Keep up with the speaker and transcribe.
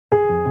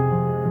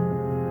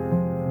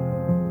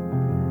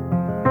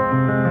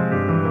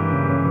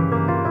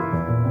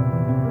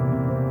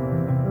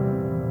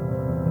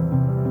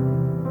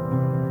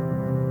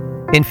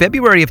In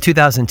February of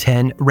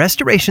 2010,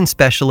 restoration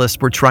specialists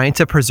were trying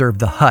to preserve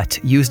the hut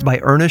used by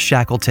Ernest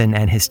Shackleton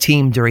and his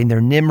team during their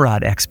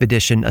Nimrod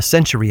expedition a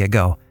century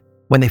ago,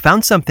 when they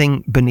found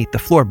something beneath the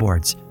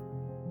floorboards.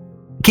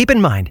 Keep in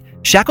mind,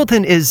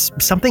 Shackleton is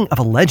something of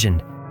a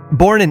legend.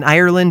 Born in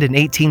Ireland in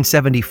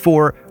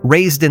 1874,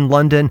 raised in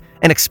London,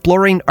 and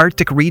exploring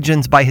Arctic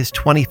regions by his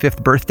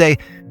 25th birthday,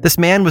 this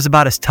man was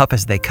about as tough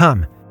as they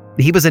come.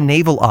 He was a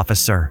naval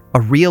officer,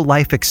 a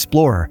real-life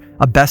explorer,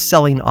 a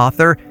best-selling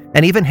author,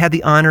 and even had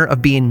the honor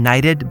of being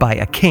knighted by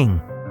a king.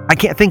 I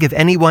can't think of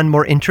anyone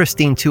more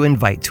interesting to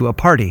invite to a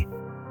party.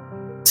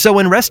 So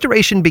when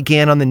restoration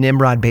began on the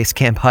Nimrod Base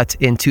Camp hut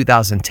in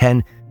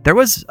 2010, there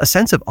was a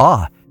sense of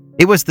awe.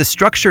 It was the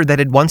structure that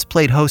had once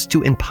played host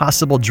to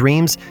impossible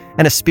dreams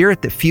and a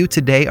spirit that few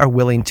today are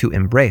willing to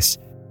embrace.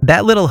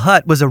 That little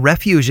hut was a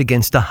refuge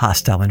against a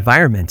hostile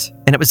environment,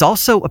 and it was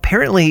also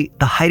apparently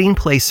the hiding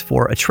place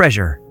for a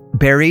treasure,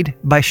 buried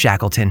by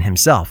Shackleton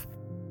himself.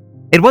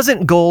 It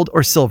wasn't gold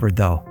or silver,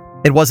 though.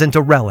 It wasn't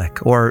a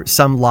relic or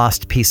some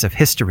lost piece of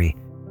history.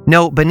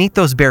 No, beneath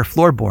those bare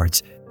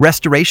floorboards,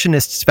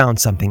 restorationists found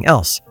something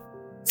else.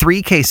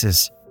 3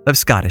 cases of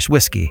Scottish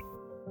whiskey.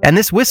 And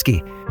this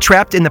whiskey,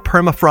 trapped in the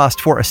permafrost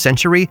for a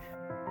century,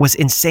 was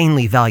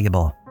insanely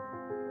valuable.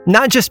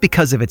 Not just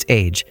because of its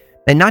age,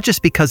 and not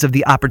just because of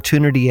the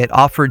opportunity it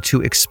offered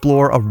to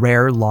explore a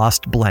rare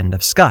lost blend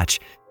of Scotch.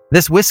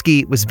 This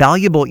whiskey was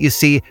valuable, you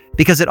see,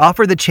 because it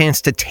offered the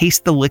chance to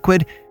taste the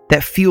liquid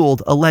that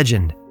fueled a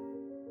legend.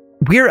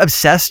 We're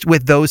obsessed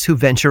with those who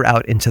venture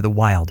out into the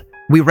wild.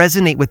 We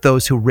resonate with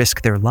those who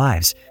risk their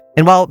lives.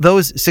 And while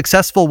those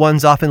successful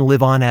ones often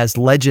live on as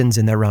legends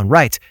in their own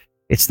right,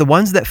 it's the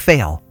ones that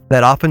fail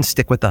that often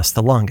stick with us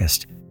the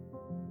longest.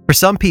 For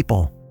some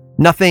people,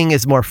 nothing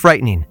is more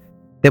frightening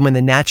than when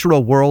the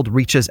natural world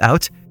reaches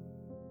out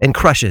and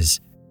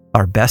crushes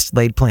our best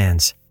laid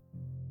plans.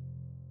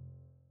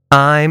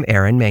 I'm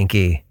Aaron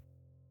Mahnke,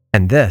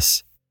 and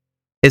this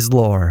is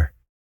Lore.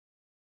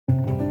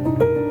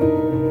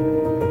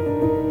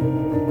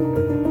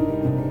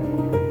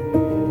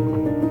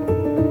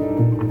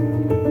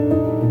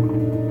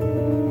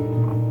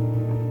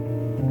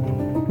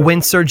 When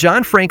Sir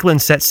John Franklin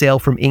set sail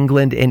from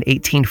England in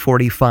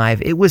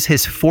 1845, it was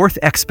his 4th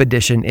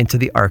expedition into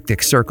the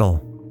Arctic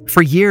Circle.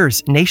 For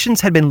years, nations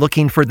had been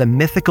looking for the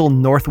mythical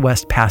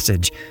Northwest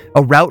Passage,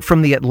 a route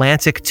from the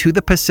Atlantic to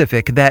the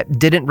Pacific that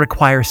didn't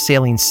require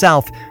sailing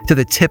south to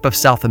the tip of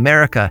South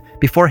America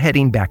before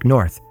heading back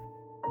north.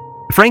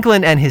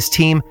 Franklin and his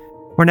team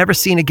were never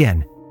seen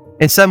again.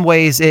 In some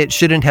ways, it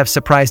shouldn't have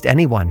surprised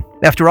anyone.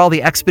 After all,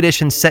 the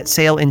expedition set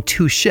sail in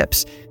 2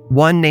 ships,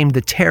 one named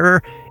the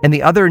Terror and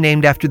the other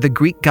named after the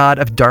Greek god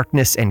of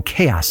darkness and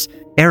chaos,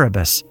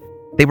 Erebus.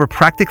 They were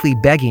practically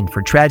begging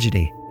for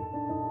tragedy.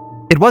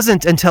 It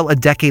wasn't until a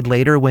decade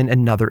later when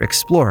another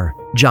explorer,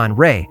 John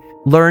Ray,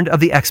 learned of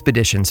the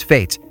expedition's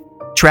fate.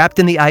 Trapped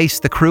in the ice,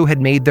 the crew had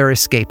made their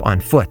escape on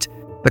foot.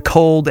 The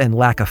cold and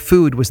lack of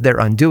food was their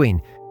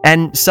undoing,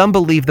 and some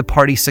believe the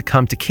party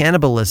succumbed to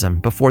cannibalism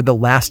before the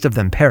last of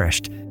them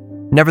perished.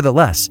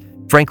 Nevertheless,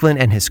 Franklin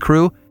and his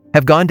crew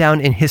have gone down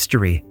in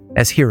history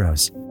as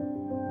heroes.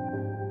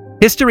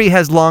 History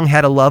has long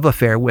had a love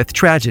affair with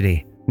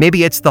tragedy.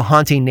 Maybe it's the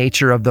haunting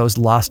nature of those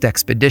lost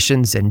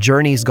expeditions and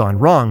journeys gone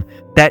wrong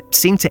that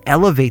seem to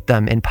elevate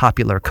them in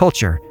popular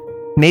culture.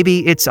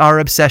 Maybe it's our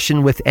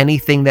obsession with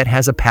anything that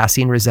has a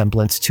passing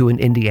resemblance to an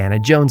Indiana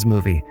Jones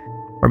movie.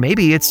 Or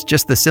maybe it's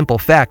just the simple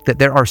fact that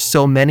there are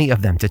so many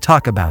of them to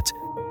talk about.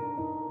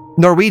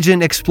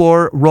 Norwegian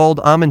explorer Roald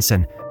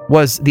Amundsen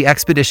was the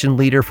expedition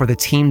leader for the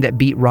team that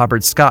beat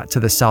Robert Scott to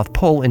the South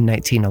Pole in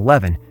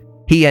 1911.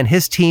 He and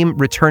his team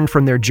returned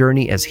from their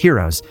journey as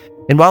heroes,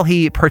 and while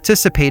he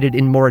participated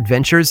in more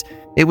adventures,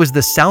 it was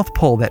the South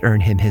Pole that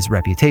earned him his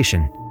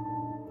reputation.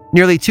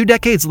 Nearly 2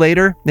 decades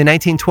later, in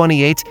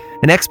 1928,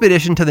 an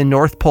expedition to the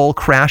North Pole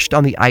crashed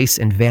on the ice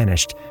and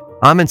vanished.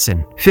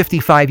 Amundsen,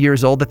 55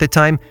 years old at the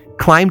time,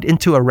 climbed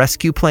into a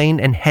rescue plane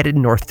and headed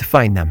north to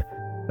find them.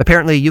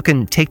 Apparently, you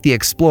can take the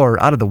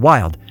explorer out of the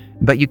wild,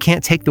 but you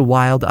can't take the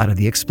wild out of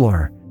the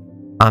explorer.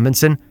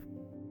 Amundsen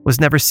was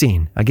never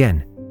seen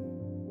again.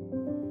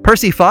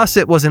 Percy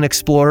Fawcett was an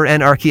explorer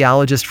and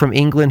archaeologist from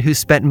England who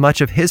spent much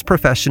of his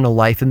professional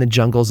life in the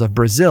jungles of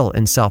Brazil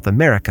and South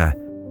America.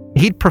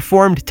 He'd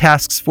performed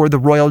tasks for the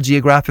Royal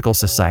Geographical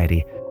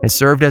Society and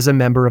served as a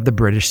member of the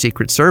British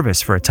Secret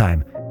Service for a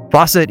time.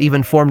 Fawcett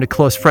even formed a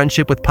close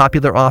friendship with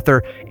popular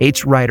author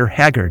H. Rider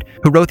Haggard,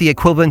 who wrote the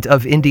equivalent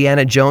of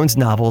Indiana Jones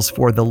novels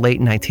for the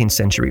late 19th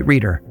century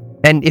reader.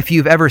 And if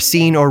you've ever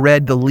seen or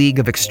read The League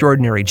of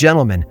Extraordinary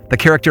Gentlemen, the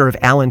character of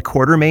Alan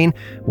Quatermain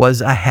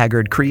was a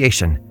Haggard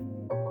creation.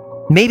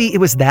 Maybe it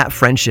was that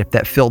friendship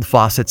that filled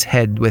Fawcett's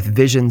head with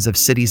visions of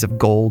cities of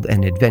gold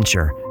and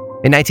adventure.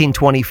 In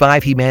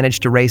 1925, he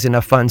managed to raise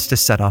enough funds to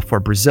set off for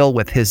Brazil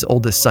with his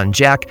oldest son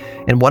Jack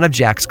and one of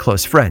Jack's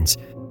close friends.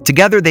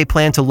 Together, they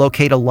planned to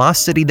locate a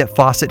lost city that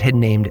Fawcett had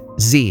named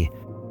Z.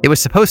 It was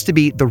supposed to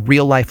be the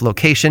real-life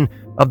location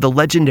of the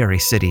legendary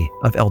city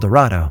of El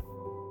Dorado.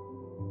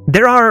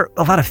 There are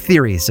a lot of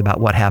theories about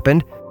what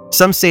happened.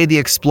 Some say the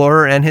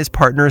explorer and his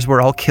partners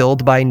were all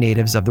killed by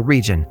natives of the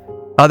region.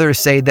 Others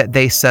say that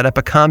they set up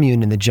a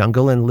commune in the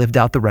jungle and lived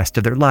out the rest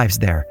of their lives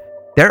there.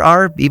 There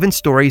are even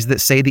stories that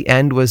say the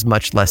end was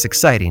much less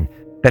exciting,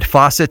 that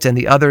Fawcett and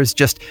the others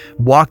just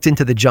walked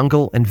into the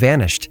jungle and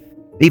vanished.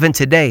 Even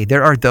today,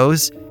 there are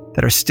those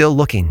that are still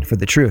looking for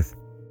the truth.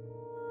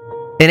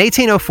 In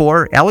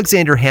 1804,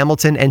 Alexander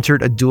Hamilton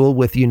entered a duel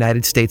with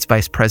United States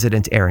Vice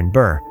President Aaron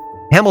Burr.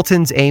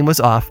 Hamilton's aim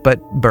was off,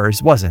 but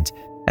Burr's wasn't.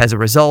 As a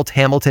result,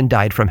 Hamilton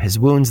died from his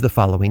wounds the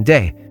following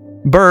day.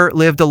 Burr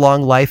lived a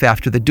long life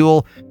after the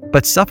duel,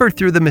 but suffered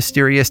through the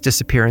mysterious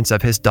disappearance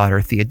of his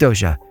daughter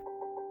Theodosia.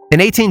 In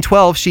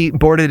 1812, she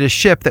boarded a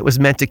ship that was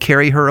meant to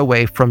carry her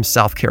away from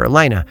South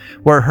Carolina,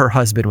 where her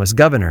husband was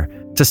governor,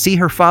 to see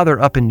her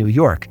father up in New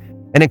York.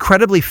 An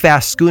incredibly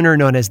fast schooner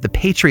known as the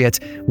Patriot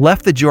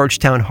left the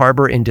Georgetown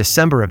harbor in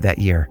December of that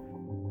year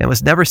and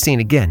was never seen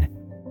again.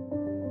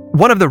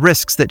 One of the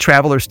risks that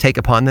travelers take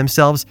upon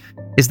themselves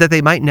is that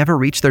they might never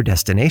reach their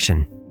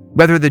destination.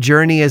 Whether the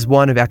journey is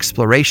one of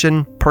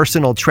exploration,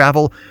 personal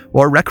travel,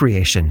 or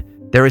recreation,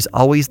 there is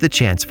always the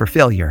chance for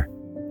failure.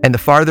 And the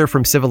farther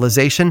from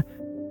civilization,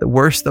 the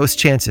worse those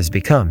chances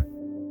become.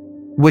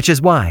 Which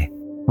is why,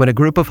 when a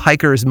group of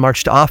hikers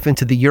marched off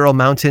into the Ural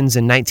Mountains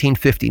in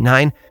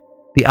 1959,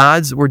 the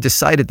odds were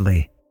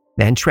decidedly,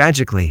 and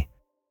tragically,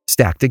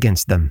 stacked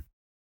against them.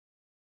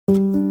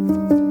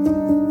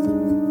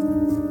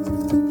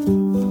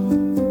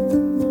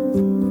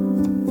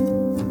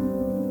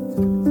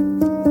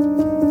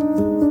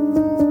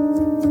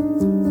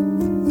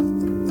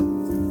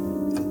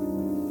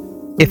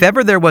 If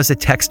ever there was a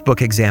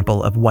textbook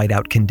example of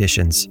whiteout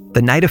conditions,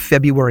 the night of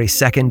February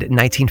 2nd,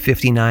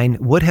 1959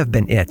 would have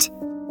been it.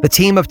 The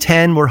team of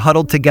 10 were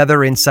huddled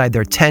together inside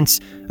their tents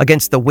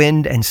against the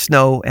wind and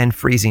snow and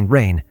freezing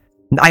rain.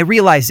 I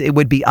realize it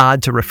would be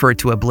odd to refer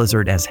to a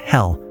blizzard as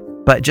hell,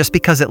 but just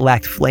because it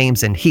lacked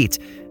flames and heat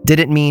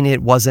didn't mean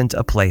it wasn't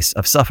a place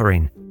of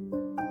suffering.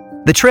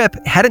 The trip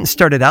hadn't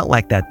started out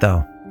like that,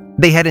 though.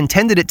 They had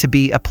intended it to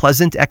be a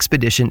pleasant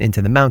expedition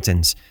into the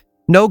mountains.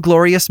 No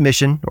glorious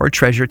mission or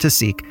treasure to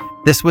seek.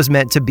 This was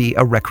meant to be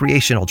a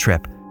recreational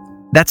trip.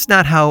 That's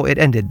not how it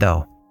ended,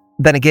 though.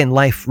 Then again,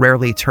 life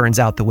rarely turns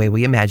out the way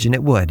we imagine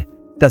it would,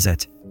 does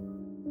it?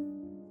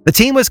 The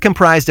team was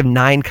comprised of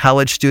 9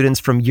 college students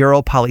from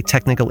Ural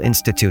Polytechnical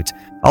Institute,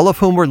 all of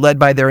whom were led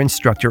by their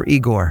instructor,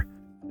 Igor.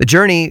 The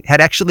journey had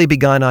actually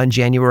begun on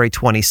January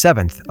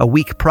 27th, a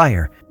week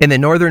prior, in the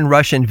northern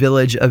Russian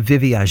village of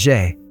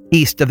Vyazhe,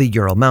 east of the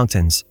Ural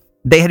Mountains.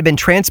 They had been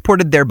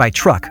transported there by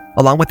truck,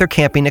 along with their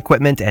camping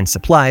equipment and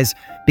supplies,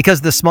 because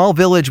the small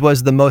village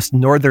was the most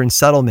northern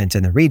settlement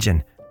in the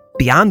region.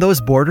 Beyond those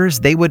borders,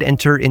 they would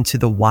enter into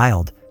the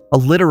wild, a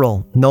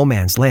literal no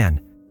man's land.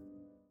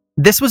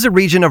 This was a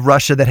region of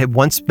Russia that had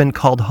once been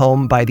called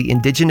home by the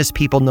indigenous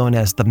people known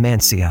as the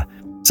Mansia,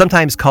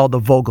 sometimes called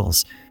the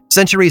Vogels.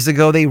 Centuries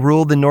ago, they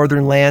ruled the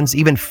northern lands,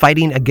 even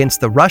fighting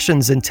against the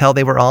Russians until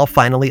they were all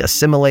finally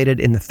assimilated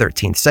in the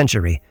 13th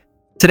century.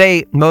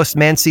 Today, most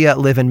Mansia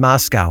live in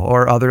Moscow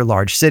or other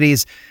large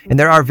cities, and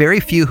there are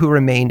very few who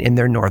remain in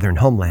their northern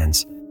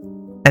homelands.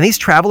 And these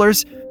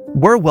travelers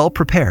were well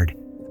prepared.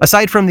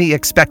 Aside from the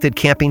expected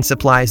camping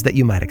supplies that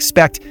you might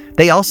expect,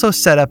 they also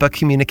set up a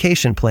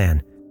communication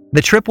plan.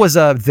 The trip was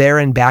a there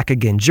and back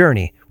again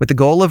journey, with the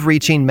goal of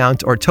reaching Mount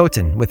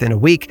Ortotin within a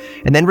week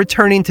and then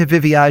returning to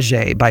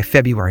Vyazhe by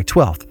February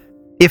 12th.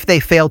 If they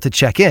failed to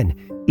check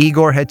in,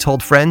 Igor had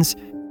told friends,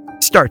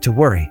 start to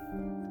worry.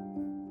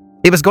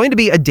 It was going to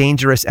be a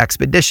dangerous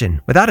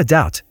expedition, without a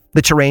doubt.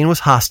 The terrain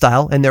was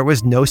hostile and there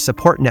was no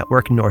support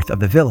network north of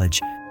the village.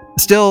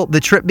 Still,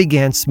 the trip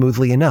began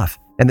smoothly enough,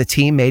 and the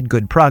team made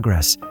good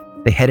progress.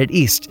 They headed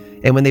east,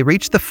 and when they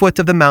reached the foot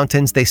of the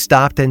mountains, they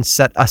stopped and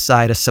set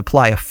aside a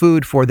supply of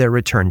food for their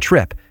return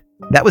trip.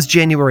 That was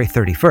January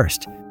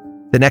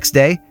 31st. The next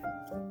day,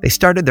 they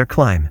started their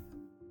climb.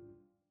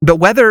 But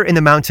weather in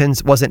the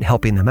mountains wasn't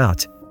helping them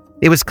out.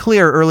 It was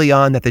clear early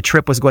on that the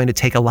trip was going to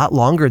take a lot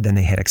longer than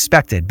they had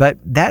expected, but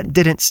that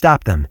didn't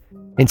stop them.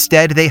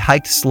 Instead, they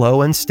hiked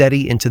slow and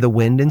steady into the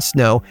wind and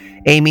snow,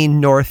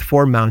 aiming north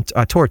for Mount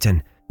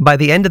Ortotin. By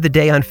the end of the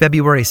day on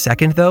February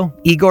 2nd, though,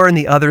 Igor and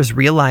the others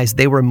realized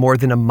they were more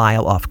than a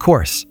mile off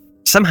course.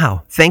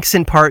 Somehow, thanks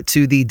in part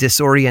to the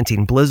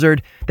disorienting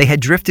blizzard, they had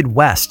drifted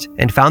west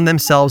and found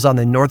themselves on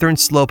the northern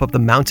slope of the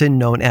mountain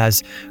known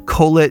as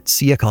Kholit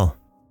Syakhl.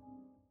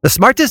 The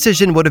smart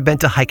decision would have been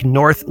to hike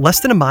north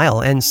less than a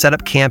mile and set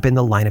up camp in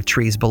the line of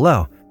trees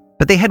below.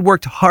 But they had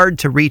worked hard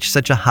to reach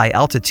such a high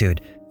altitude,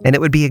 and it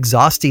would be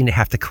exhausting to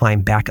have to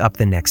climb back up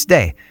the next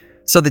day.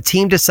 So the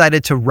team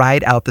decided to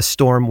ride out the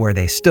storm where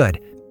they stood.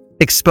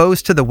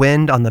 Exposed to the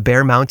wind on the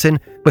bare mountain,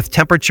 with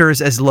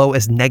temperatures as low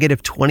as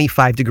negative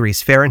 25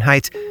 degrees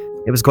Fahrenheit,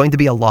 it was going to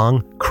be a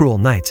long, cruel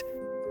night.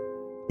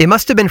 It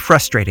must have been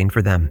frustrating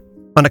for them.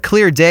 On a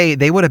clear day,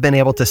 they would have been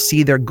able to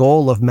see their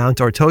goal of Mount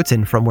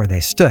Ortotin from where they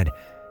stood.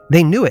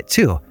 They knew it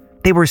too.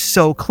 They were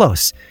so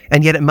close,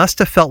 and yet it must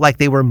have felt like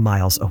they were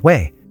miles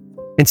away.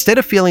 Instead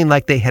of feeling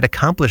like they had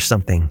accomplished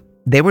something,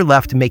 they were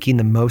left making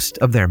the most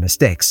of their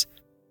mistakes.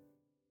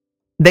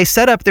 They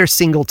set up their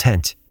single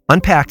tent,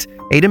 unpacked,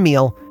 ate a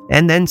meal,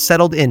 and then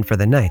settled in for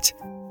the night.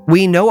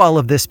 We know all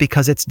of this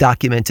because it's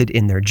documented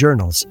in their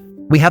journals.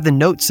 We have the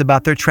notes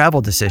about their travel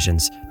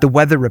decisions, the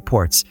weather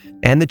reports,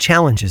 and the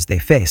challenges they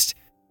faced.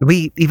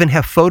 We even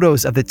have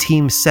photos of the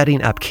team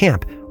setting up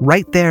camp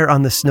right there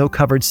on the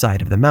snow-covered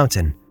side of the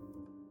mountain.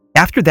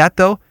 After that,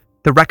 though,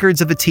 the records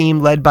of the team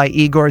led by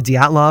Igor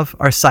Dyatlov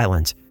are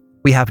silent.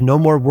 We have no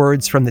more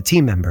words from the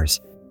team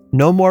members,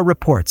 no more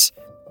reports,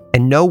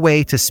 and no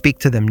way to speak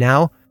to them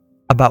now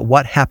about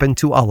what happened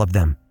to all of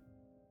them.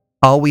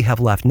 All we have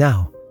left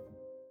now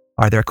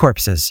are their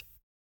corpses.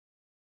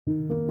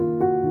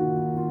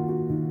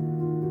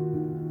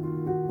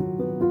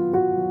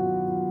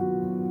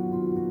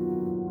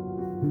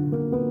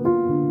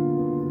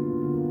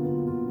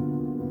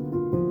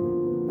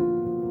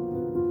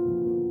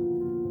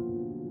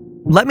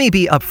 Let me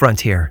be upfront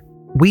here.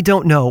 We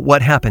don't know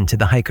what happened to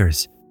the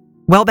hikers.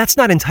 Well, that's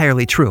not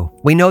entirely true.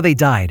 We know they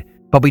died,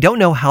 but we don't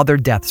know how their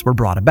deaths were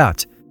brought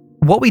about.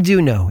 What we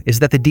do know is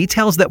that the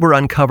details that were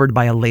uncovered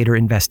by a later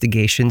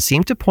investigation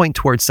seem to point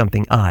towards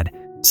something odd,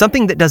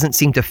 something that doesn't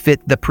seem to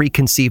fit the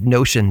preconceived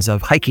notions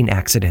of hiking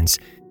accidents.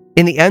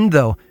 In the end,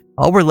 though,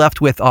 all we're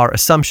left with are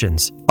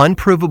assumptions,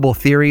 unprovable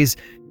theories,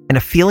 and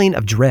a feeling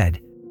of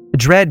dread.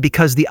 Dread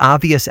because the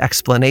obvious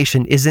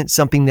explanation isn't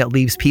something that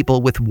leaves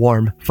people with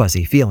warm,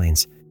 fuzzy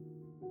feelings.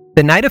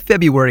 The night of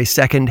February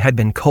 2nd had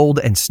been cold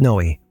and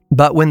snowy,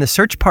 but when the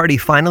search party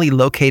finally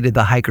located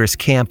the hikers'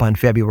 camp on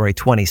February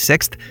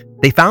 26th,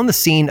 they found the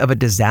scene of a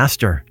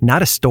disaster,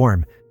 not a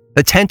storm.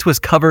 The tent was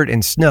covered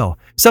in snow,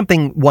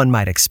 something one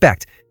might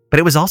expect, but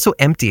it was also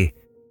empty.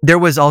 There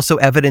was also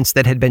evidence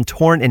that had been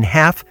torn in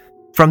half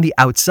from the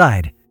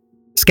outside.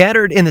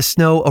 Scattered in the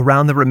snow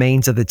around the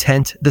remains of the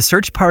tent, the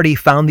search party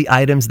found the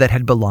items that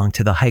had belonged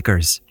to the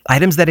hikers,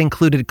 items that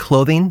included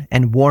clothing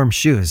and warm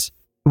shoes,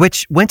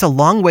 which went a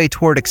long way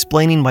toward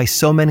explaining why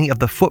so many of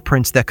the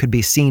footprints that could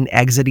be seen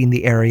exiting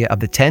the area of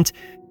the tent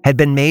had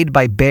been made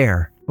by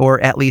bare,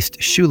 or at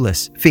least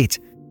shoeless, feet.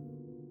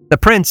 The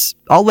prints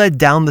all led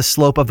down the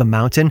slope of the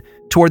mountain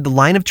toward the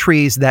line of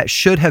trees that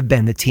should have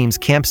been the team's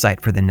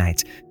campsite for the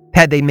night,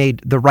 had they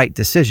made the right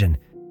decision.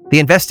 The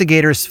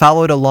investigators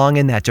followed along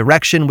in that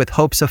direction with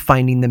hopes of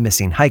finding the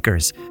missing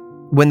hikers.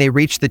 When they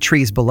reached the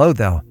trees below,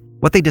 though,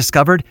 what they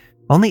discovered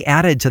only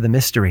added to the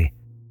mystery.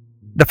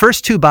 The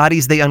first two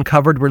bodies they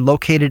uncovered were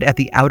located at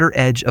the outer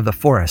edge of the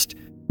forest.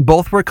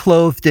 Both were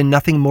clothed in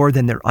nothing more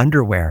than their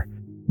underwear.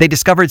 They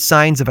discovered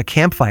signs of a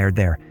campfire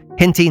there,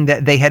 hinting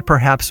that they had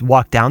perhaps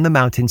walked down the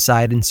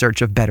mountainside in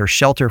search of better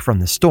shelter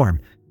from the storm.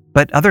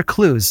 But other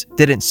clues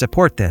didn't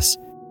support this.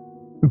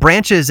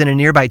 Branches in a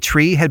nearby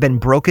tree had been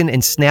broken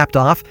and snapped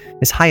off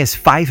as high as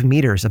 5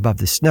 meters above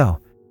the snow.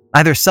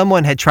 Either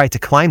someone had tried to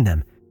climb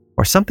them,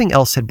 or something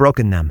else had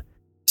broken them.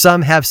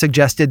 Some have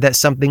suggested that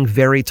something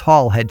very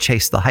tall had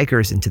chased the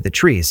hikers into the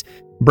trees,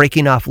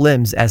 breaking off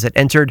limbs as it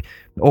entered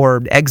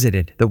or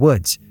exited the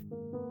woods.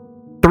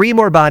 3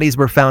 more bodies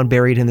were found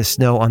buried in the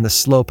snow on the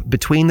slope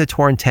between the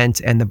torn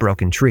tent and the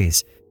broken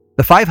trees.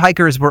 The 5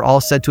 hikers were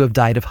all said to have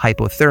died of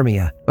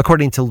hypothermia,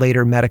 according to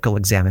later medical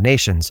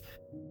examinations.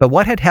 But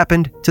what had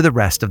happened to the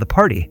rest of the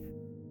party?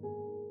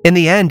 In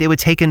the end, it would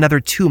take another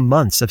 2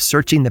 months of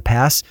searching the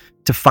pass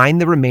to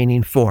find the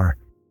remaining 4.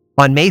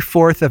 On May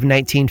 4th of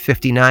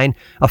 1959,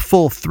 a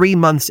full 3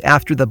 months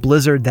after the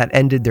blizzard that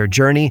ended their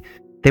journey,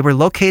 they were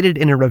located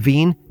in a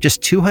ravine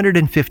just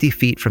 250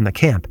 feet from the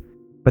camp.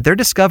 But their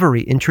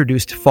discovery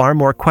introduced far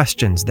more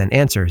questions than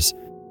answers.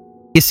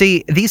 You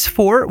see, these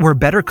 4 were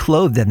better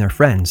clothed than their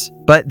friends,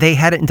 but they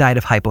hadn't died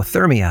of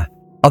hypothermia.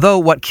 Although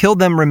what killed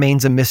them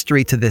remains a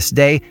mystery to this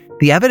day,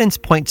 the evidence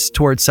points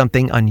towards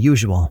something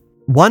unusual.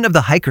 One of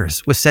the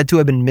hikers was said to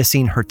have been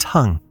missing her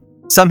tongue.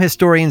 Some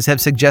historians have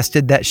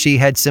suggested that she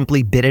had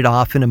simply bit it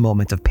off in a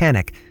moment of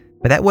panic,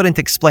 but that wouldn't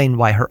explain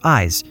why her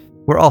eyes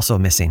were also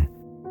missing.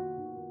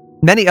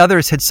 Many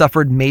others had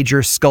suffered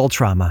major skull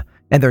trauma,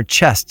 and their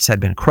chests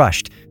had been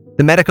crushed.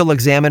 The medical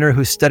examiner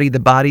who studied the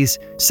bodies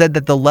said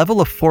that the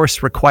level of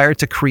force required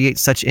to create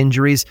such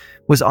injuries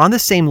was on the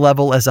same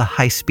level as a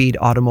high-speed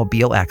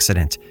automobile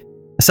accident.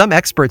 Some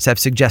experts have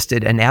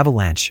suggested an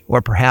avalanche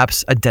or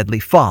perhaps a deadly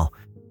fall,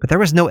 but there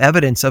was no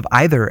evidence of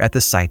either at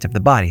the site of the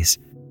bodies.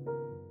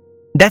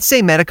 That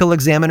same medical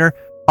examiner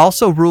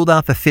also ruled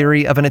out the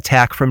theory of an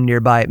attack from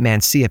nearby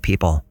Mansia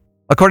people.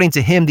 According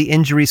to him, the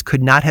injuries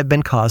could not have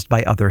been caused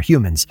by other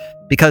humans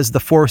because the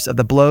force of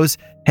the blows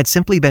had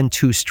simply been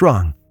too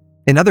strong.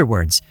 In other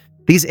words,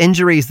 these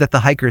injuries that the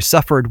hikers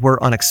suffered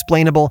were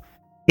unexplainable,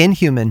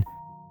 inhuman,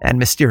 and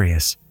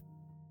mysterious.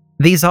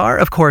 These are,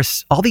 of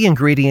course, all the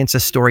ingredients a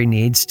story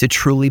needs to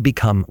truly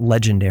become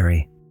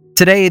legendary.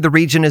 Today, the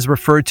region is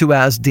referred to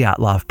as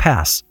Dyatlov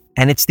Pass,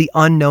 and it's the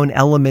unknown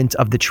element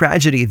of the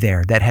tragedy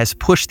there that has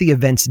pushed the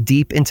events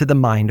deep into the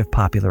mind of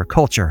popular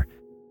culture.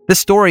 This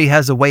story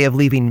has a way of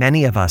leaving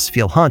many of us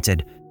feel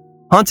haunted.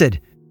 Haunted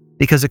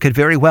because it could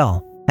very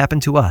well happen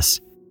to us.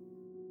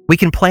 We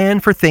can plan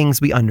for things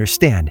we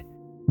understand.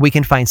 We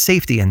can find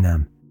safety in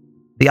them.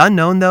 The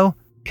unknown, though,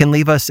 can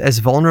leave us as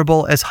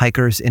vulnerable as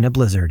hikers in a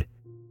blizzard.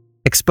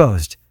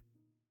 Exposed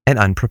and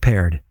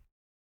unprepared.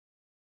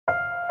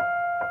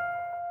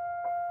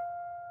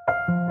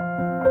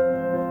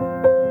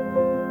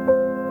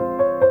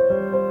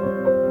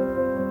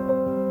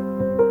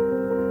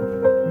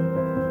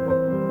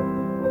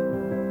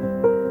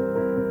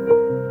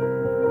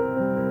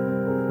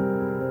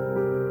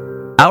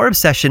 Our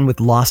obsession with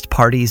lost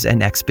parties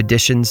and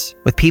expeditions,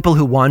 with people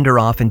who wander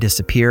off and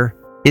disappear,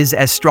 is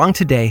as strong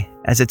today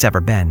as it's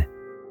ever been.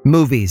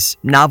 Movies,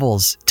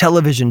 novels,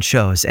 television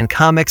shows, and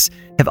comics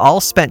have all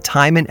spent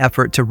time and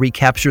effort to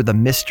recapture the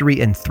mystery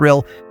and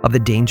thrill of the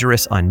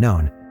dangerous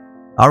unknown.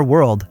 Our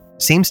world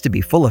seems to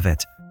be full of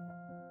it.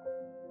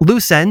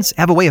 Loose ends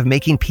have a way of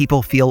making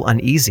people feel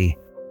uneasy.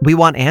 We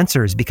want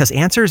answers because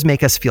answers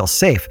make us feel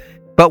safe,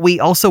 but we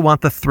also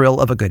want the thrill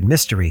of a good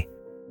mystery.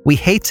 We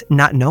hate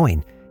not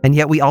knowing, and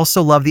yet we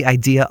also love the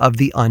idea of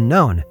the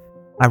unknown.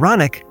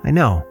 Ironic, I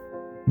know,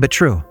 but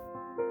true.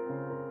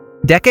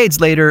 Decades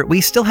later,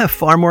 we still have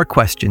far more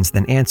questions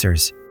than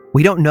answers.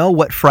 We don't know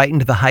what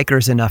frightened the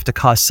hikers enough to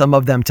cause some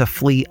of them to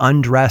flee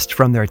undressed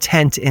from their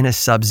tent in a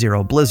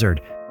sub-zero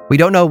blizzard. We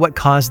don't know what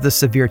caused the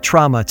severe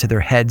trauma to their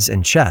heads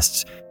and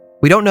chests.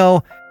 We don't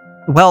know,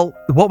 well,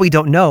 what we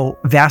don't know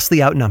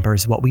vastly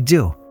outnumbers what we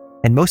do.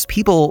 And most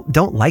people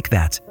don't like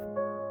that.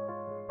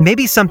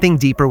 Maybe something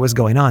deeper was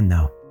going on,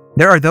 though.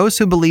 There are those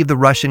who believe the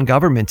Russian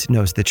government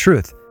knows the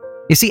truth.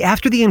 You see,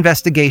 after the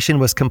investigation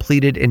was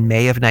completed in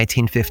May of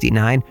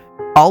 1959,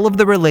 all of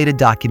the related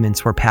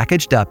documents were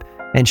packaged up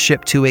and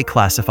shipped to a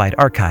classified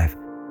archive.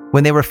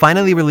 When they were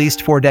finally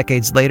released 4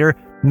 decades later,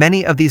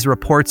 many of these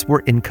reports were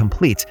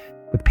incomplete,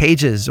 with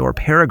pages or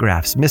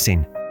paragraphs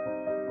missing.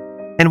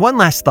 And one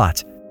last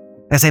thought.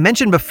 As I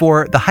mentioned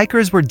before, the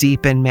hikers were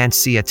deep in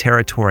Mansia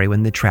territory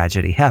when the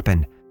tragedy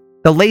happened.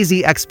 The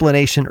lazy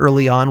explanation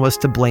early on was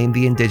to blame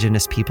the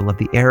indigenous people of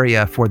the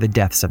area for the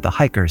deaths of the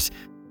hikers.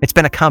 It's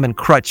been a common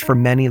crutch for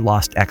many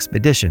lost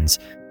expeditions.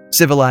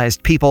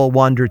 Civilized people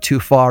wander too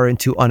far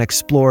into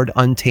unexplored,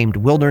 untamed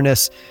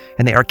wilderness,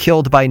 and they are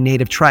killed by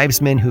native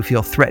tribesmen who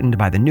feel threatened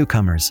by the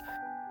newcomers.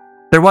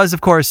 There was,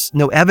 of course,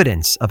 no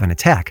evidence of an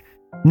attack.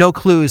 No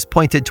clues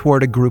pointed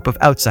toward a group of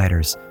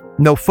outsiders.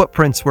 No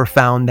footprints were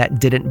found that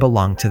didn't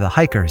belong to the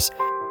hikers,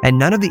 and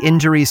none of the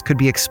injuries could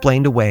be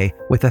explained away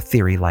with a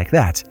theory like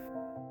that.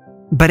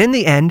 But in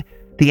the end,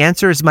 the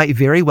answers might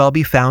very well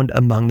be found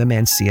among the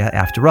Mansia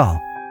after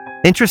all.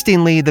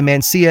 Interestingly, the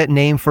Mansia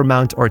name for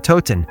Mount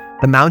Ortoten,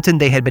 the mountain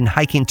they had been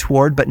hiking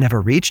toward but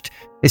never reached,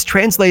 is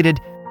translated,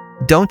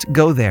 "Don't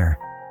go there."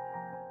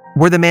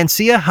 Were the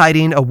Mansia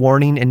hiding a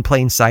warning in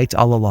plain sight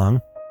all along?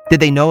 Did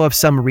they know of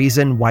some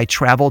reason why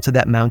travel to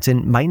that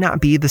mountain might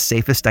not be the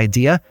safest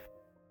idea?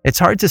 It's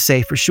hard to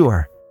say for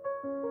sure.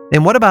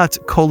 And what about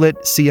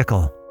Kholit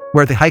Syakhl,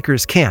 where the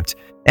hikers camped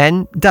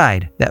and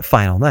died that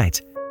final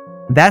night?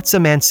 That's a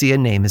Mansia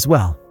name as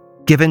well,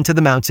 given to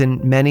the mountain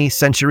many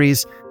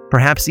centuries,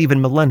 perhaps even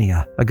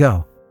millennia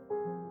ago.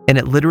 And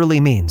it literally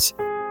means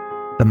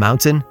the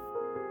mountain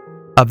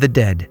of the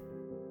dead.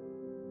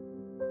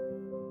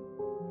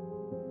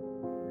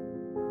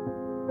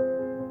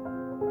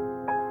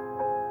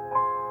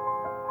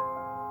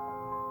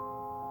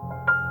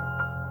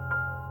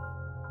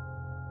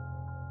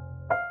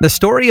 The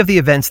story of the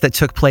events that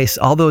took place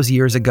all those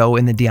years ago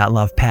in the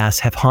Dyatlov Pass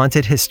have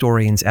haunted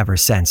historians ever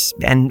since,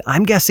 and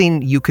I'm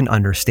guessing you can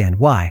understand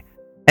why.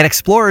 And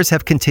explorers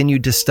have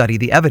continued to study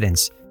the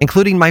evidence,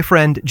 including my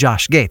friend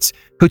Josh Gates,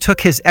 who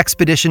took his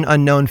Expedition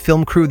Unknown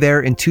film crew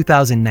there in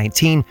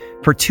 2019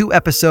 for 2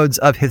 episodes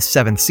of his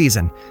 7th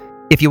season.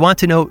 If you want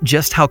to know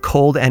just how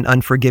cold and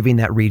unforgiving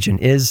that region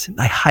is,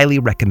 I highly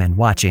recommend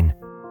watching.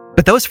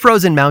 But those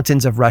frozen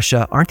mountains of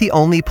Russia aren't the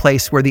only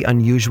place where the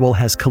unusual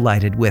has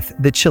collided with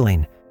the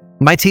chilling.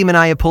 My team and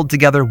I have pulled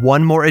together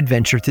one more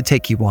adventure to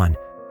take you on,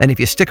 and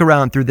if you stick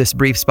around through this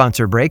brief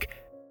sponsor break,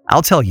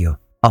 I'll tell you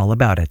all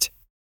about it.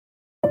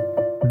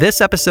 This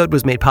episode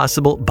was made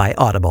possible by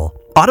Audible.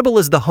 Audible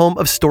is the home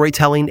of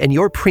storytelling and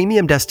your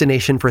premium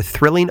destination for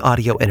thrilling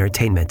audio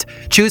entertainment.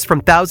 Choose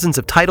from thousands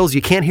of titles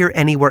you can't hear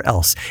anywhere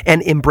else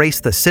and embrace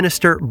the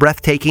sinister,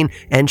 breathtaking,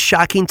 and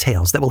shocking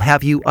tales that will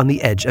have you on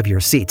the edge of your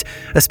seat,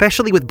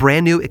 especially with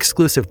brand new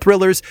exclusive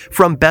thrillers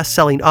from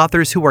best-selling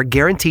authors who are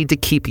guaranteed to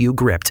keep you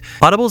gripped.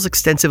 Audible's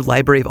extensive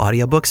library of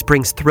audiobooks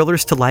brings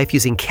thrillers to life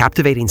using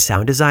captivating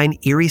sound design,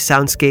 eerie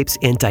soundscapes,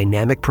 and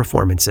dynamic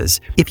performances.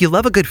 If you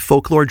love a good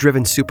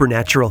folklore-driven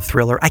supernatural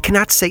thriller, I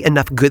cannot say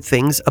enough good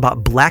things about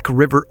Black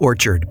River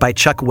Orchard by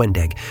Chuck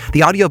Wendig.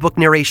 The audiobook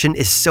narration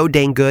is so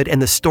dang good,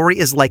 and the story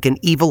is like an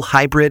evil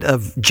hybrid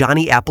of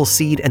Johnny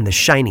Appleseed and The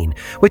Shining,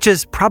 which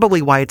is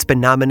probably why it's been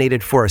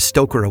nominated for a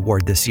Stoker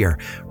Award this year.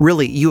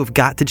 Really, you have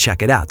got to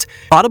check it out.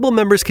 Audible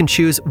members can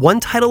choose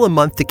one title a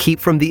month to keep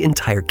from the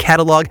entire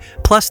catalog,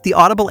 plus the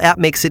Audible app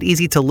makes it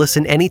easy to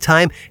listen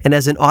anytime, and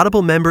as an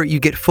Audible member, you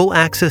get full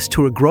access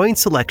to a growing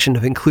selection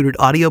of included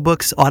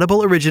audiobooks,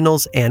 Audible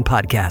originals, and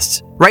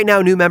podcasts. Right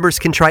now, new members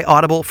can try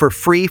Audible for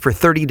free for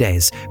 30 days.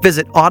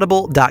 Visit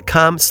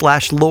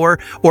audible.com/lore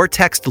or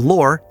text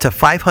LORE to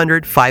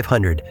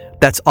 500-500.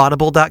 That's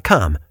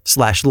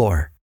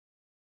audible.com/lore.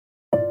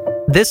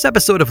 This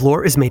episode of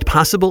Lore is made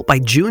possible by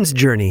June's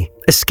Journey.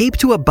 Escape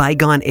to a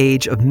bygone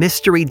age of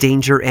mystery,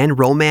 danger, and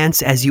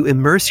romance as you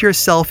immerse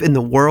yourself in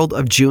the world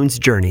of June's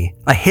Journey,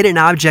 a hidden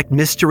object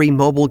mystery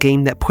mobile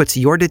game that puts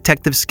your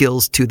detective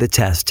skills to the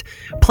test.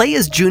 Play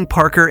as June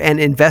Parker and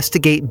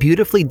investigate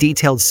beautifully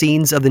detailed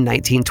scenes of the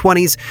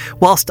 1920s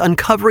whilst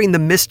uncovering the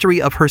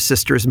mystery of her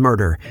sister's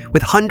murder.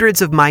 With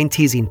hundreds of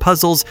mind-teasing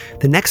puzzles,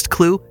 the next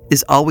clue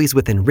is always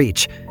within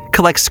reach.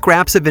 Collect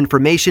scraps of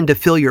information to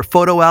fill your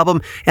photo album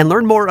and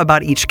learn more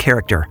about each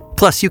character.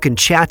 Plus, you can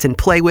chat and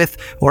play with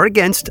or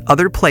against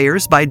other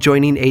players by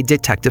joining a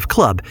detective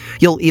club.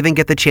 You'll even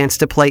get the chance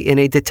to play in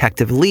a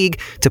detective league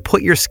to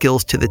put your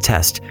skills to the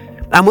test.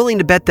 I'm willing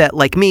to bet that,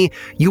 like me,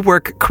 you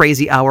work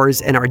crazy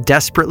hours and are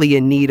desperately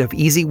in need of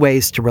easy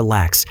ways to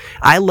relax.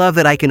 I love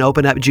that I can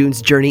open up June's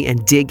Journey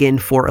and dig in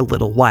for a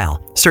little while,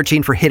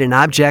 searching for hidden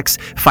objects,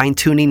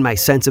 fine-tuning my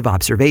sense of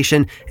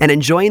observation, and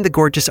enjoying the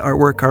gorgeous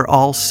artwork are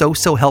all so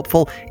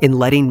helpful in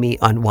letting me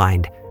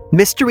unwind.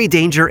 Mystery,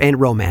 danger, and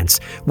romance.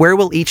 Where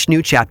will each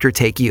new chapter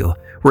take you?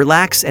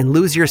 Relax and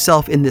lose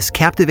yourself in this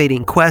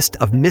captivating quest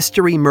of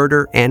mystery,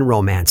 murder, and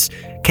romance.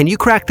 Can you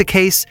crack the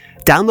case?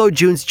 Download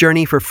June's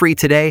Journey for free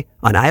today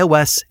on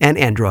iOS and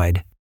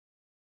Android.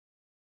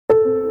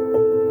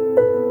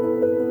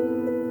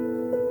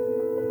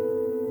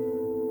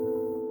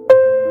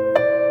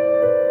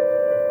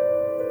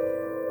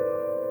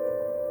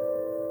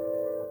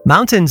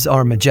 Mountains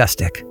are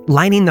majestic,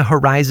 lining the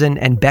horizon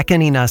and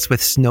beckoning us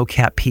with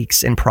snow-capped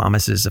peaks and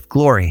promises of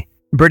glory.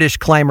 British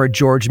climber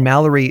George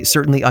Mallory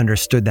certainly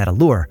understood that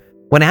allure.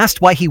 When asked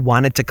why he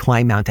wanted to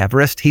climb Mount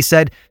Everest, he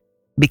said,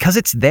 "Because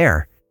it's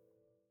there."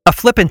 A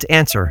flippant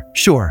answer,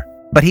 sure,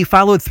 but he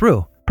followed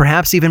through,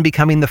 perhaps even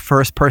becoming the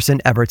first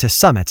person ever to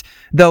summit,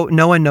 though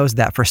no one knows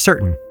that for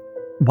certain.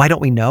 Why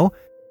don't we know?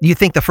 You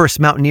think the first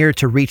mountaineer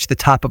to reach the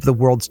top of the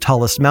world's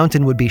tallest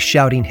mountain would be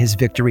shouting his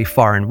victory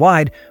far and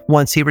wide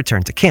once he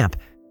returned to camp.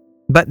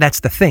 But that's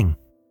the thing.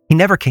 He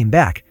never came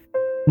back.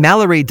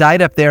 Mallory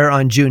died up there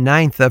on June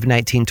 9th of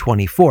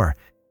 1924,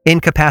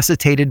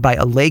 incapacitated by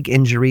a leg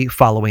injury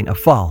following a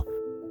fall.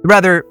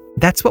 Rather,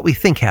 that's what we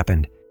think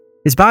happened.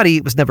 His body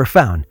was never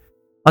found,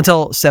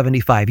 until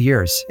 75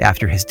 years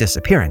after his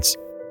disappearance.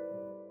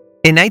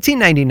 In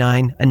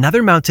 1999,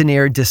 another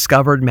mountaineer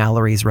discovered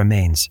Mallory's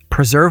remains,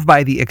 preserved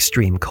by the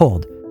extreme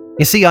cold.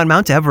 You see, on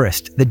Mount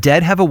Everest, the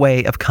dead have a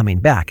way of coming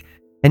back,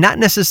 and not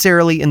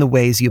necessarily in the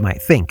ways you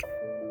might think.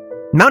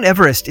 Mount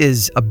Everest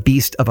is a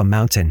beast of a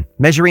mountain,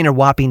 measuring a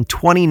whopping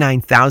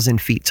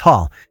 29,000 feet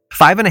tall,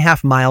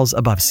 5.5 miles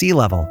above sea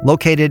level,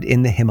 located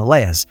in the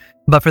Himalayas.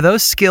 But for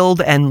those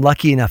skilled and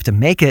lucky enough to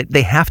make it,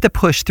 they have to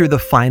push through the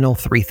final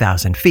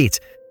 3,000 feet,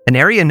 an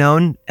area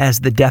known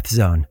as the Death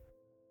Zone.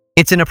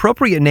 It's an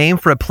appropriate name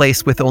for a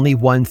place with only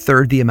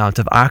 1/3 the amount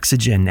of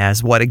oxygen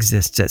as what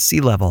exists at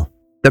sea level.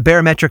 The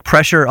barometric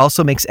pressure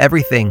also makes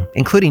everything,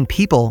 including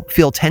people,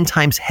 feel 10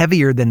 times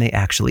heavier than they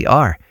actually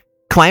are.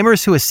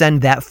 Climbers who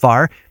ascend that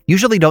far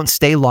usually don't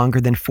stay longer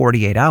than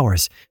 48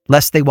 hours,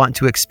 lest they want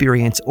to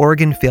experience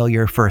organ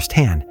failure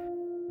firsthand.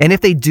 And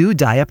if they do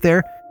die up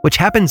there, which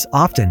happens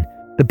often,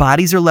 the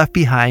bodies are left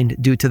behind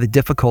due to the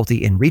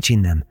difficulty in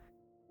reaching them.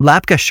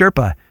 Lapka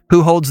Sherpa,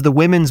 who holds the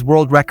women's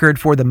world record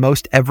for the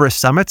most Everest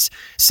summits,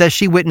 says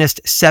she witnessed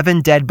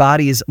 7 dead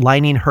bodies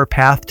lining her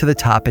path to the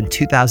top in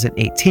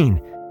 2018.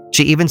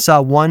 She even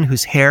saw one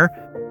whose hair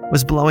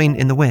was blowing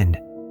in the wind.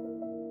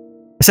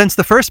 Since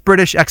the first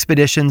British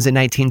expeditions in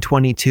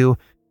 1922,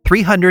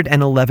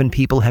 311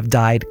 people have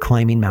died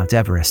climbing Mount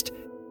Everest.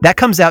 That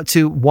comes out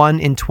to 1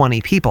 in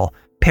 20 people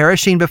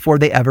perishing before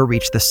they ever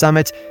reach the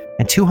summit,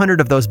 and 200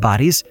 of those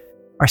bodies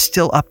are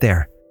still up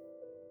there.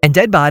 And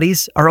dead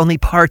bodies are only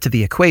part of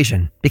the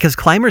equation, because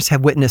climbers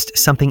have witnessed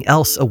something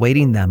else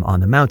awaiting them on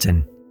the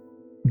mountain.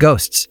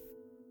 Ghosts.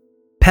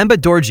 Pemba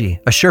Dorji,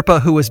 a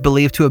Sherpa who was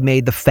believed to have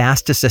made the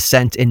fastest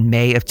ascent in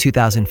May of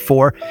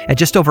 2004 at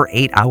just over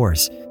 8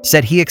 hours,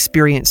 said he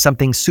experienced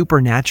something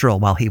supernatural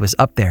while he was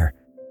up there.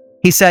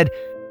 He said,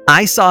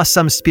 "I saw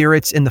some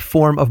spirits in the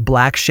form of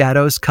black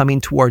shadows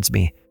coming towards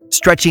me,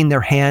 stretching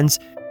their hands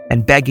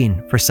and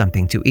begging for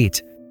something to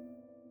eat."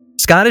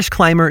 Scottish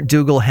climber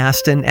Dougal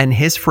Haston and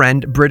his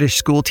friend British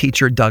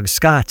schoolteacher Doug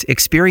Scott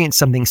experienced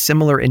something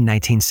similar in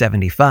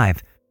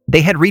 1975.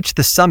 They had reached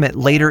the summit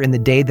later in the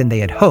day than they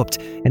had hoped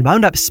and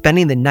wound up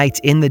spending the night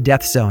in the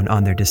death zone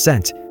on their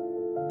descent.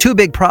 2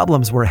 big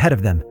problems were ahead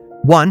of them.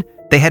 1,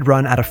 they had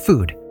run out of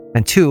food,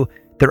 and 2,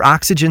 their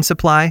oxygen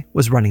supply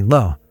was running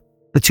low.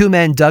 The 2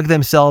 men dug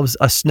themselves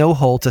a snow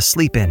hole to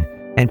sleep in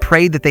and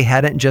prayed that they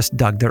hadn't just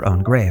dug their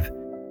own grave.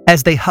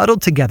 As they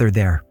huddled together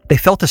there, they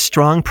felt a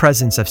strong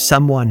presence of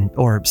someone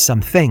or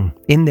something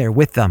in there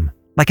with them,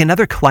 like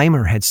another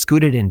climber had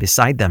scooted in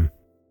beside them.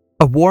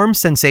 A warm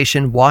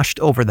sensation washed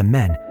over the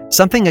men,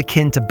 something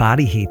akin to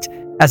body heat,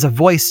 as a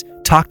voice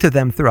talked to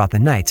them throughout the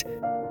night.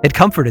 It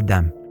comforted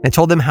them and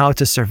told them how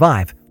to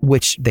survive,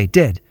 which they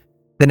did.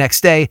 The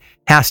next day,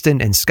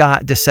 Haston and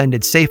Scott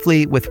descended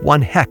safely with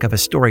one heck of a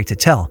story to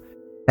tell.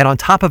 And on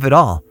top of it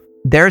all,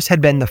 theirs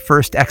had been the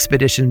first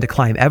expedition to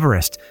climb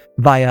Everest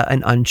via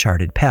an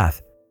uncharted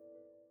path.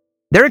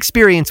 Their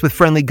experience with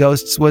friendly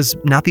ghosts was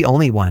not the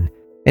only one.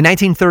 In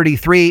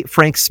 1933,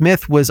 Frank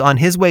Smith was on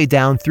his way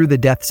down through the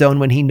death zone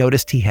when he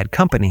noticed he had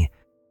company.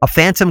 A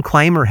phantom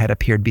climber had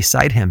appeared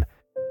beside him.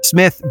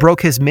 Smith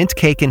broke his mint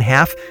cake in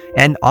half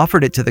and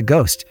offered it to the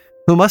ghost,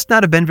 who must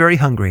not have been very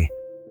hungry.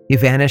 He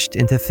vanished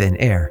into thin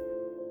air.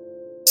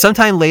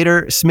 Sometime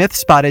later, Smith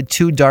spotted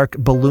two dark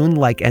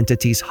balloon-like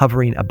entities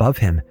hovering above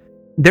him.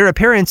 Their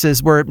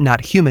appearances were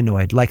not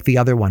humanoid like the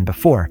other one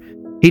before.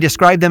 He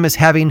described them as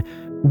having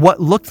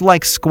what looked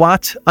like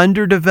squat,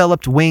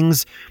 underdeveloped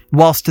wings,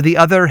 whilst the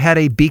other had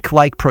a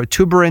beak-like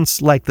protuberance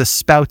like the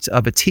spout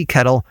of a tea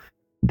kettle.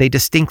 They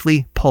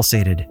distinctly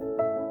pulsated.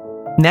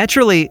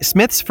 Naturally,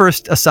 Smith's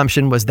first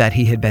assumption was that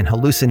he had been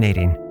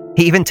hallucinating.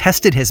 He even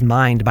tested his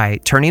mind by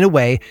turning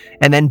away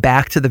and then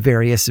back to the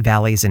various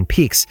valleys and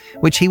peaks,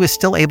 which he was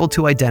still able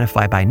to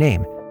identify by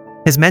name.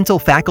 His mental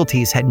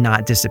faculties had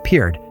not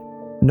disappeared,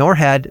 nor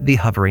had the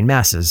hovering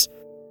masses.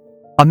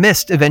 A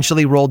mist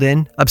eventually rolled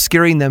in,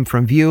 obscuring them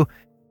from view,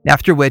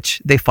 after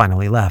which they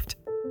finally left.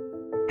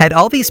 Had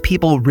all these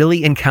people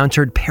really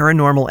encountered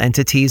paranormal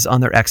entities on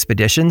their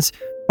expeditions,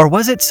 or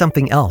was it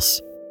something else?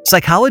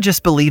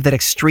 Psychologists believe that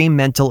extreme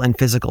mental and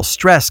physical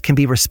stress can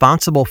be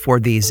responsible for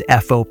these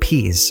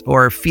FOPs,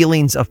 or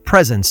feelings of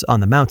presence on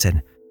the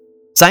mountain.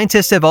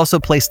 Scientists have also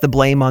placed the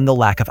blame on the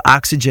lack of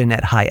oxygen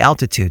at high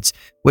altitudes,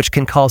 which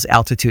can cause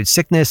altitude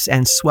sickness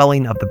and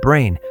swelling of the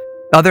brain.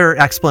 Other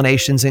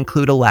explanations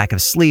include a lack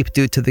of sleep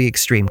due to the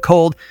extreme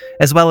cold,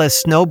 as well as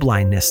snow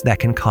blindness that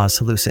can cause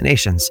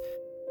hallucinations.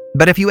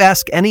 But if you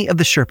ask any of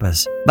the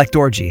Sherpas, like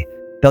Dorji,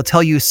 they'll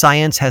tell you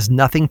science has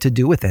nothing to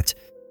do with it.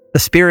 The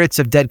spirits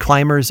of dead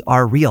climbers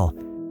are real,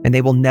 and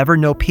they will never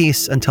know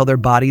peace until their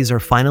bodies are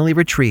finally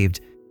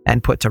retrieved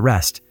and put to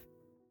rest.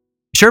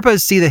 Sherpas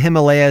see the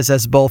Himalayas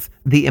as both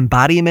the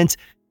embodiment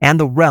and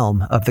the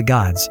realm of the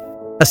gods,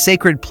 a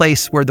sacred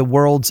place where the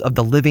worlds of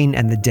the living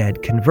and the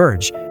dead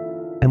converge,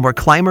 and where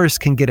climbers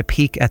can get a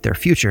peek at their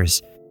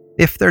futures,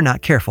 if they're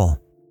not careful.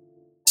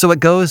 So it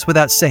goes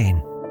without saying,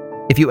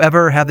 if you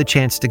ever have the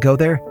chance to go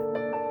there,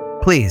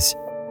 please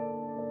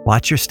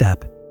watch your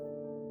step.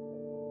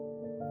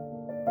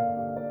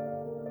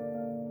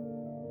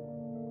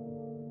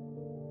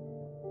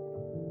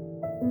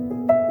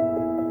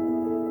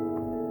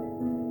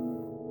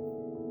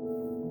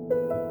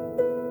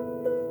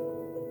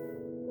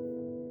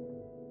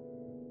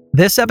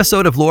 This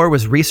episode of Lore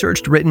was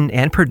researched, written,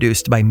 and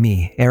produced by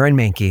me, Aaron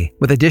Mahnke,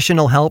 with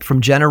additional help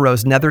from Jenna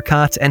Rose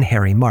Nethercott and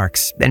Harry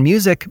Marks, and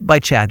music by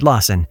Chad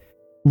Lawson.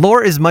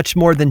 Lore is much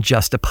more than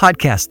just a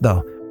podcast,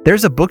 though.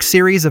 There's a book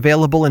series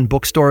available in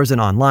bookstores and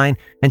online,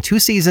 and 2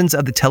 seasons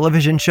of the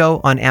television show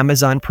on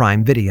Amazon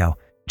Prime Video.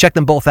 Check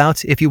them both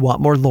out if you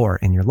want more lore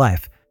in your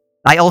life.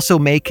 I also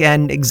make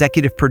and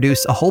executive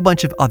produce a whole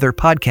bunch of other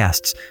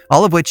podcasts,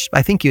 all of which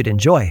I think you'd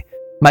enjoy.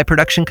 My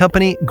production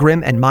company,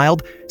 Grim and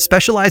Mild,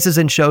 specializes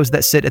in shows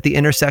that sit at the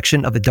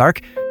intersection of the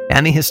dark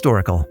and the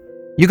historical.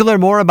 You can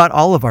learn more about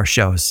all of our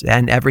shows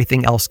and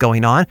everything else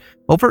going on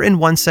over in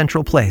one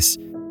central place,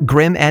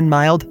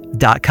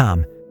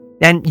 grimandmild.com.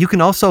 And you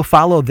can also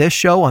follow this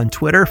show on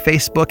Twitter,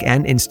 Facebook,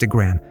 and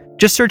Instagram.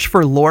 Just search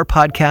for Lore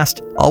Podcast,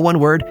 all one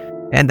word,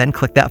 and then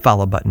click that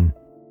follow button.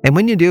 And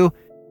when you do,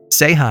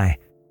 say hi.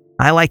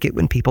 I like it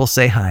when people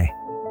say hi.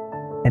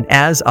 And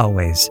as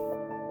always,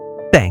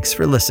 thanks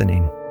for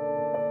listening.